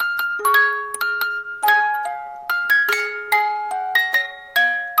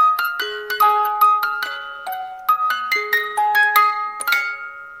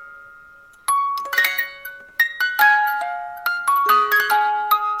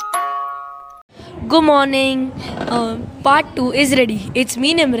Good morning. Part 2 is ready. It's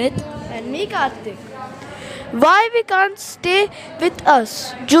me, Nimrit. And me, Karthik. Why we can't stay with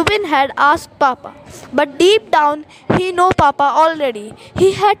us? Jubin had asked Papa. But deep down, he know Papa already.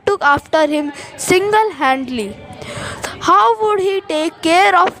 He had took after him single-handedly. How would he take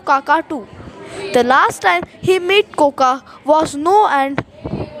care of Kaka too? The last time he met Koka was no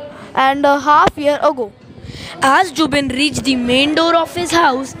and a half year ago. As Jubin reached the main door of his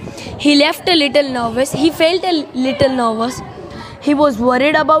house, he left a little nervous. He felt a little nervous. He was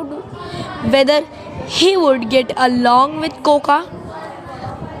worried about whether he would get along with Koka.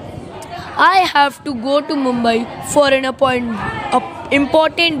 I have to go to Mumbai for an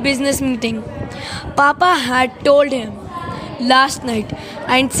important business meeting, Papa had told him last night.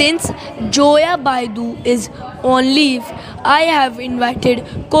 And since Joya Baidu is on leave, I have invited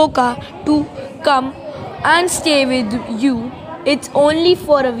Koka to come and stay with you. It's only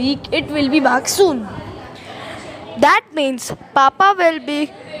for a week. It will be back soon. That means Papa will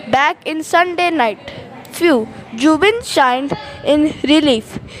be back in Sunday night. Phew, Jubin shined in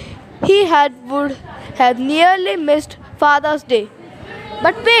relief. Would have nearly missed Father's Day.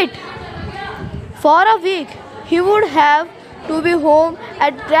 But wait, for a week he would have to be home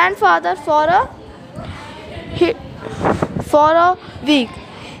at grandfather for a week.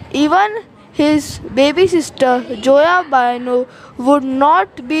 Even his baby sister Joya Baino would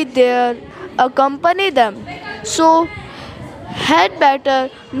not be there accompany them. So had better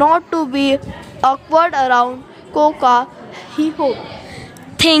not to be awkward around Koka, he hoped.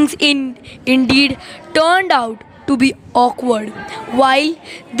 Things indeed turned out to be awkward. While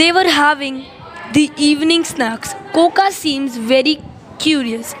they were having the evening snacks, Koka seems very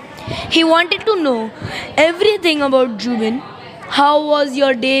curious. He wanted to know everything about Jubin. How was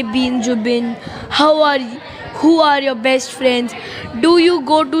your day been, Jubin? How are you? Who are your best friends? Do you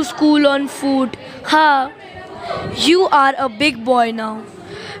go to school on foot? You are a big boy now.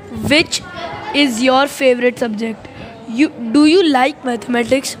 Which is your favorite subject? Do you like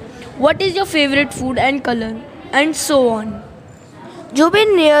mathematics? What is your favorite food and color? And so on.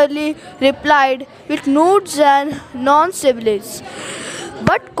 Jubin nearly replied with nudes and non-sibilants.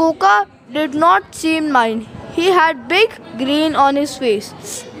 But Koka did not seem mind. He had big grin on his face.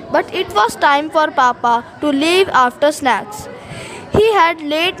 But it was time for Papa to leave after snacks. He had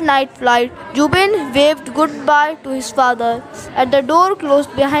late night flight. Jubin waved goodbye to his father as the door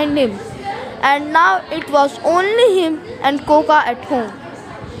closed behind him. And now it was only him and Koka at home.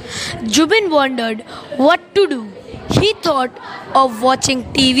 Jubin wondered what to do. He thought of watching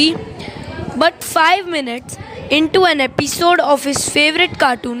TV, but 5 minutes into an episode of his favorite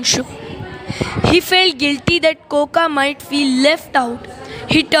cartoon show, he felt guilty that Koka might feel left out.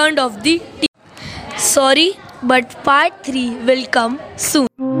 He turned off the TV. Sorry, but part 3 will come soon.